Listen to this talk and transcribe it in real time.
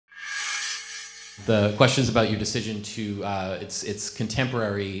The question's about your decision to, it's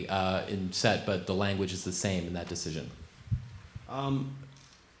contemporary in set, but the language is the same in that decision.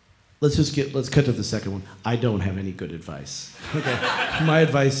 Let's cut to the second one. I don't have any good advice. Okay. My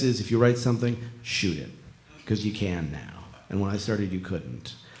advice is if you write something, shoot it, because you can now. And when I started, you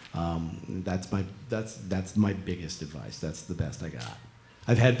couldn't. That's my biggest advice. That's the best I got.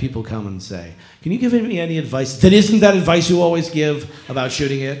 I've had people come and say, "Can you give me any advice that isn't that advice you always give about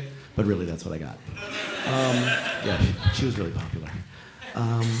shooting it?" But really, that's what I got. Yeah, she was really popular.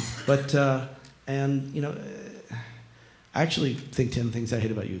 And you know, I actually think 10 Things I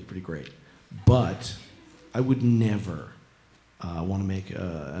Hate About You is pretty great. But I would never want to make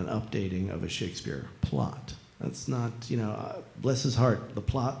an updating of a Shakespeare plot. That's not, you know, bless his heart, the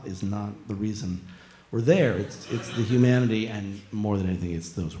plot is not the reason we're there. It's the humanity, and more than anything, it's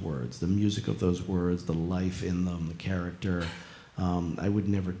those words, the music of those words, the life in them, the character. I would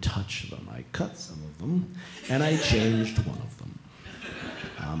never touch them. I cut some of them, and I changed one of them.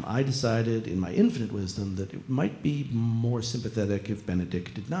 I decided, in my infinite wisdom, that it might be more sympathetic if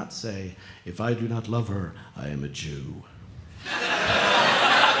Benedick did not say, "If I do not love her, I am a Jew."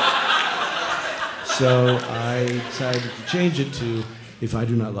 So I decided to change it to, "If I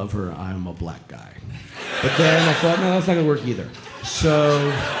do not love her, I am a black guy." But then I thought, no, that's not going to work either.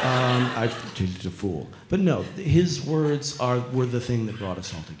 So I changed it to "fool." But no, his words were the thing that brought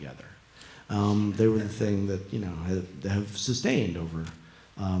us all together. They were the thing that, you know, have sustained over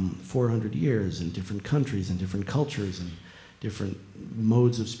 400 years in different countries and different cultures and different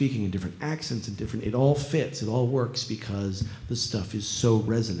modes of speaking and different accents and different, it all fits, it all works because the stuff is so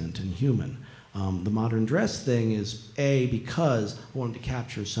resonant and human. The modern dress thing is, because I wanted to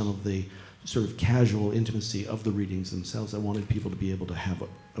capture some of the sort of casual intimacy of the readings themselves. I wanted people to be able to have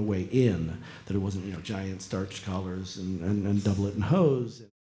a way in, that it wasn't, you know, giant starched collars and doublet and hose.